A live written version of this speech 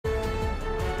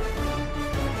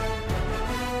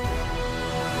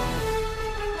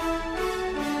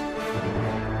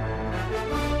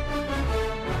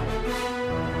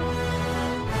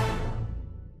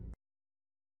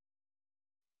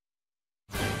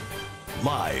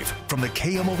Live from the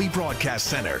KMOV Broadcast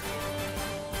Center.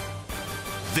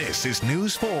 This is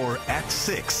News 4 at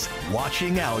 6,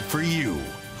 watching out for you.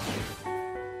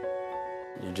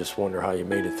 You just wonder how you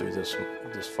made it through this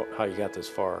how you got this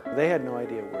far. They had no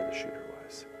idea where the shooter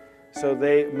was. So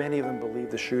many of them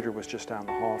believed the shooter was just down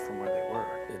the hall from where they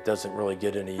were. It doesn't really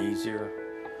get any easier,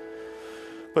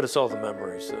 but it's all the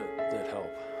memories that help.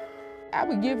 I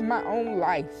would give my own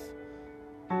life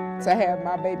to have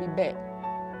my baby back.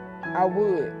 I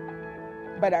would,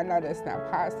 but I know that's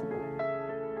not possible.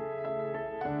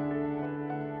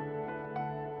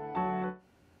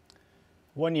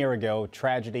 One year ago,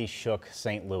 tragedy shook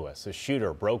St. Louis. A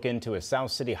shooter broke into a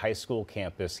South City High School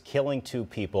campus, killing 2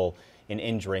 people and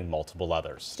injuring multiple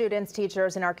others. Students,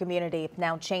 teachers, and our community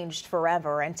now changed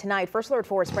forever. And tonight, First Alert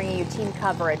 4 is bringing you team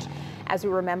coverage as we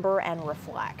remember and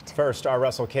reflect. First, our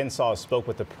Russell Kinsaw spoke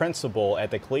with the principal at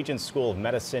the Collegiate School of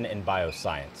Medicine and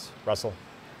Bioscience. Russell.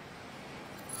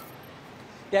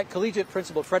 Yeah, Collegiate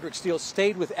Principal Frederick Steele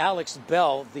stayed with Alex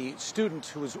Bell, the student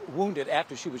who was wounded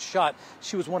after she was shot.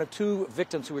 She was one of 2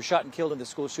 victims who were shot and killed in the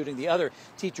school shooting. The other,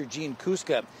 teacher Gene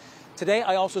Kuska. Today,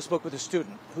 I also spoke with a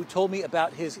student who told me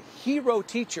about his hero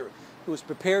teacher who was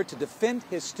prepared to defend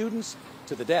his students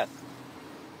to the death.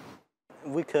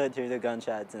 We could hear the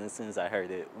gunshots, and as soon as I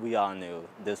heard it, we all knew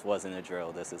this wasn't a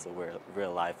drill. This is a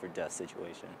real life or death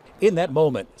situation. In that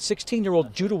moment,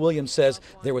 16-year-old Judah Williams says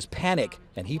there was panic,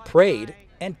 and he prayed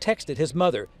and texted his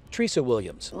mother, Teresa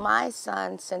Williams. My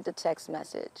son sent a text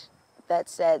message that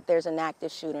said there's an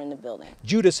active shooter in the building.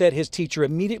 Judah said his teacher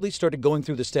immediately started going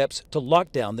through the steps to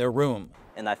lock down their room.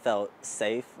 And I felt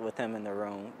safe with him in the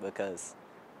room because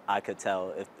I could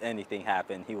tell if anything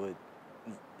happened, he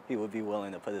would be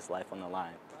willing to put his life on the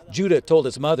line. Judah told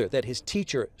his mother that his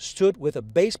teacher stood with a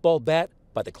baseball bat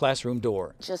by the classroom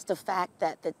door. Just the fact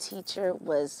that the teacher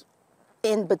was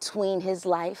in between his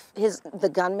life, the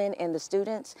gunman and the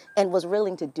students, and was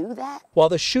willing to do that. While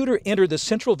the shooter entered the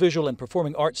Central Visual and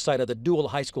Performing Arts site of the Dual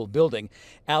High School building,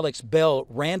 Alex Bell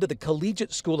ran to the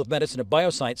Collegiate School of Medicine and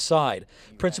Bioscience side.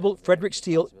 Principal Frederick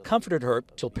Steele comforted her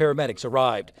till paramedics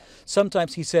arrived.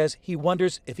 Sometimes he says he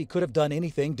wonders if he could have done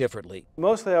anything differently.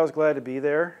 Mostly I was glad to be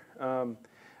there.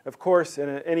 Of course, in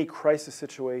any crisis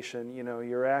situation, you know,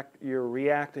 you're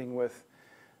reacting with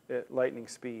at lightning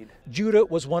speed. Judah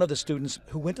was one of the students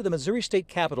who went to the Missouri State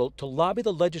Capitol to lobby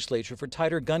the legislature for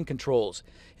tighter gun controls.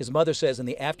 His mother says in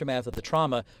the aftermath of the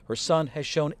trauma, her son has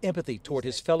shown empathy toward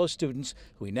his fellow students,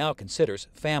 who he now considers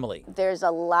family. There's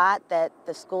a lot that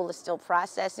the school is still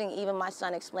processing. Even my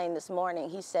son explained this morning,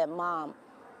 he said, "Mom,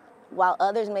 while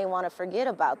others may want to forget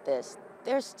about this,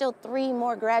 there's still 3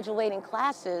 more graduating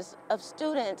classes of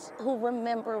students who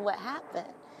remember what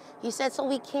happened." He said, so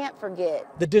we can't forget.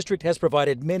 The district has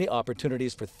provided many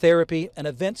opportunities for therapy and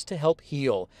events to help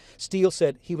heal. Steele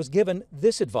said he was given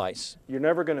this advice. You're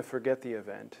never going to forget the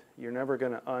event. You're never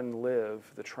going to unlive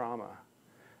the trauma.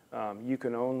 You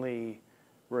can only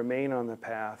remain on the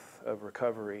path of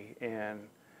recovery and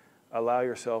allow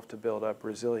yourself to build up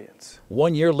resilience.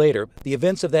 1 year later, the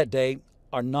events of that day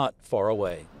are not far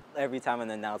away. Every time an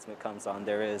announcement comes on,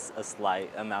 there is a slight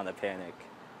amount of panic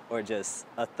or just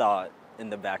a thought in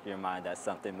the back of your mind that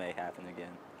something may happen again.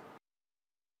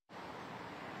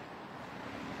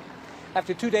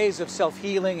 After 2 days of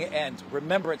self-healing and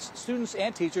remembrance, students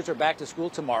and teachers are back to school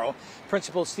tomorrow.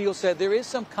 Principal Steele said there is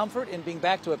some comfort in being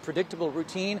back to a predictable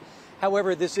routine.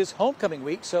 However, this is homecoming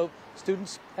week, so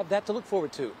students have that to look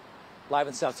forward to. Live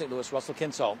in South St. Louis, Russell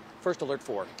Kinsaw, First Alert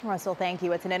 4. Russell, thank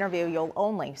you. It's an interview you'll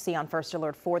only see on First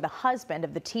Alert 4. The husband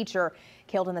of the teacher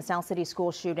killed in the South City school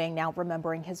shooting, now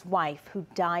remembering his wife who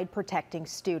died protecting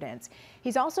students.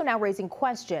 He's also now raising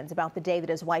questions about the day that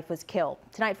his wife was killed.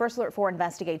 Tonight, First Alert 4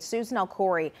 investigates Susan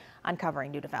Elkhoury,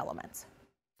 uncovering new developments.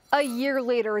 A year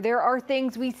later, there are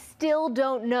things we still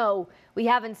don't know. We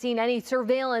haven't seen any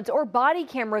surveillance or body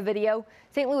camera video.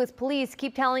 St. Louis police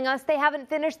keep telling us they haven't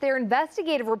finished their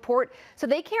investigative report, so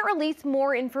they can't release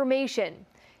more information.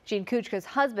 Gene Kuchka's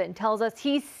husband tells us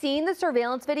he's seen the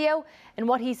surveillance video, and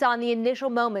what he saw in the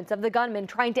initial moments of the gunman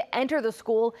trying to enter the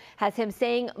school has him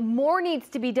saying more needs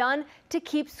to be done to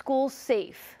keep schools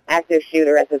safe. Active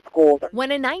shooter at the school.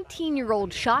 When a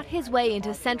 19-year-old shot his way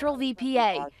into Central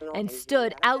VPA and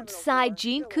stood outside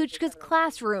Gene Kuchka's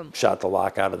classroom. Shot the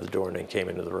lock out of the door and then came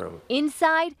into the room.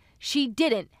 Inside, she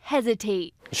didn't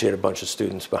hesitate. She had a bunch of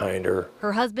students behind her.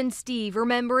 Her husband, Steve,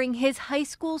 remembering his high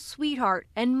school sweetheart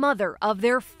and mother of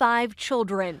their 5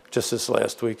 children. Just this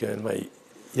last weekend, my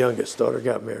youngest daughter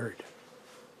got married.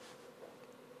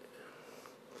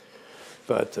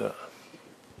 But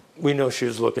we know she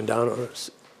was looking down on us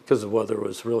because the weather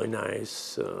was really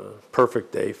nice.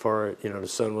 Perfect day for it. The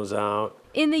sun was out.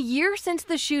 In the year since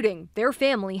the shooting, their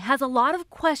family has a lot of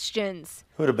questions.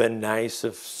 It would have been nice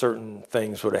if certain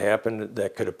things would have happened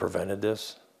that could have prevented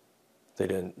this. They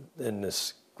didn't, in the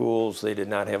schools, they did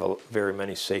not have very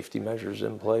many safety measures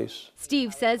in place.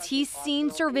 Steve says he's seen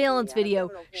surveillance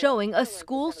video showing a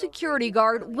school security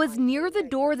guard was near the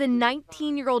door the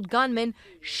 19-year-old gunman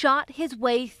shot his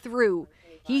way through.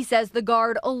 He says the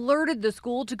guard alerted the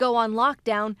school to go on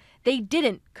lockdown. They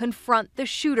didn't confront the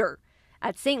shooter.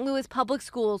 At St. Louis Public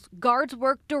Schools, guards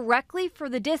work directly for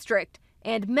the district,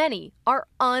 and many are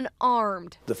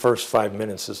unarmed. The first 5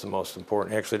 minutes is the most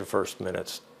important. Actually, the first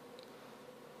minutes,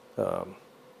 not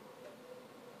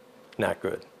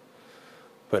good.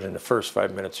 But in the first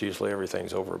 5 minutes, usually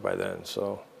everything's over by then.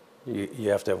 So you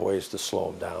have to have ways to slow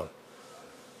them down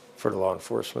for the law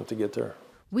enforcement to get there.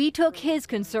 We took his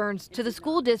concerns to the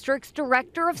school district's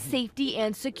director of safety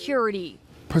and security.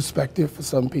 Perspective for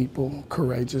some people,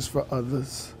 courageous for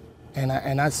others. And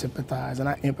I sympathize and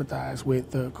I empathize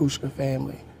with the Kushka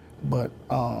family. But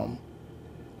I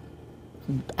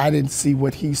didn't see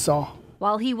what he saw.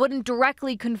 While he wouldn't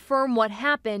directly confirm what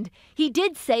happened, he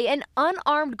did say an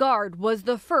unarmed guard was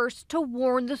the first to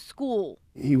warn the school.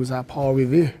 He was at Paul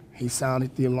Revere. He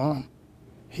sounded the alarm.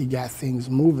 He got things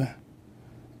moving.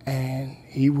 And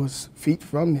he was feet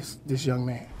from this young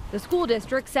man. The school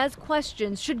district says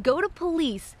questions should go to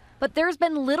police, but there's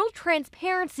been little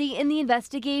transparency in the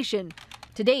investigation.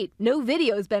 To date, no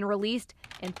video has been released,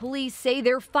 and police say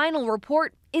their final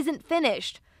report isn't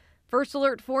finished. First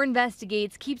Alert 4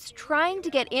 Investigates keeps trying to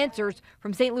get answers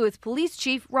from St. Louis Police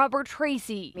Chief Robert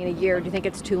Tracy. In a year, do you think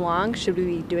it's too long? Should we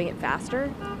be doing it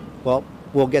faster? Well,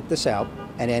 we'll get this out,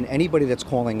 and then anybody that's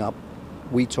calling up,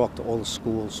 we talk to all the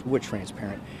schools. We're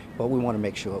transparent, but we want to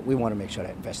make sure that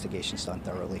investigation's done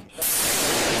thoroughly.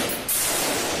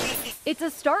 It's a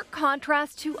stark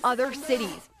contrast to other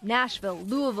cities, Nashville,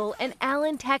 Louisville, and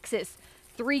Allen, Texas.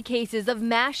 3 cases of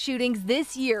mass shootings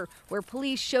this year where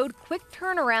police showed quick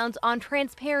turnarounds on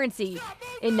transparency.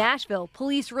 In Nashville,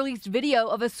 police released video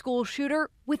of a school shooter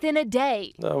within a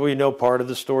day. We know part of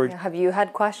the story. Have you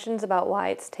had questions about why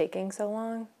it's taking so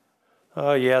long?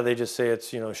 Yeah, they just say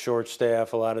it's, short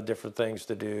staff, a lot of different things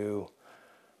to do.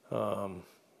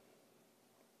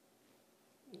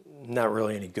 Not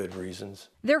really any good reasons.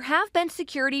 There have been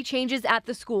security changes at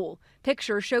the school.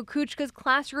 Pictures show Kuchka's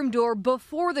classroom door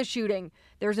before the shooting.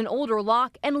 There's an older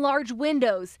lock and large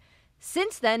windows.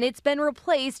 Since then, it's been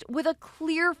replaced with a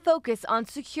clear focus on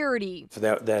security. So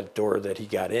that door that he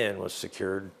got in was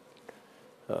secured.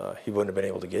 He wouldn't have been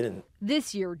able to get in.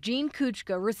 This year, Jean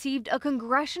Kuchka received a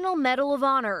Congressional Medal of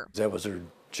Honor. That was her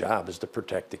job, is to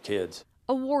protect the kids.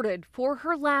 Awarded for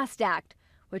her last act,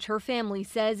 which her family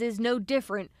says is no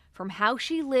different from how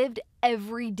she lived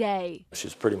every day.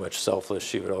 She's pretty much selfless.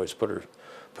 She would always put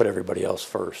everybody else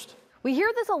first. We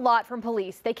hear this a lot from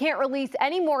police. They can't release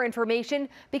any more information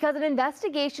because an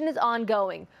investigation is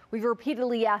ongoing. We've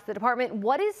repeatedly asked the department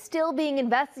what is still being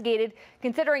investigated,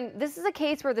 considering this is a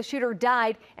case where the shooter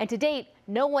died, and to date,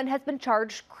 no one has been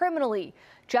charged criminally.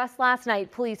 Just last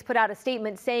night, police put out a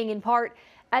statement saying, in part,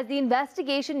 as the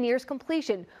investigation nears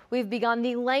completion, we've begun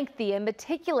the lengthy and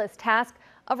meticulous task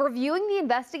of reviewing the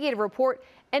investigative report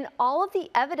and all of the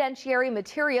evidentiary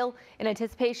material in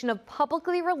anticipation of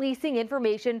publicly releasing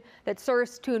information that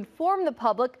serves to inform the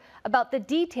public about the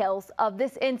details of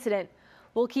this incident.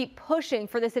 We'll keep pushing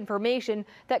for this information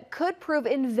that could prove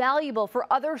invaluable for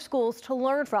other schools to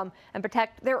learn from and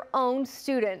protect their own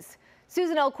students.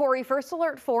 Susan L. Corey, First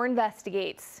Alert 4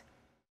 Investigates.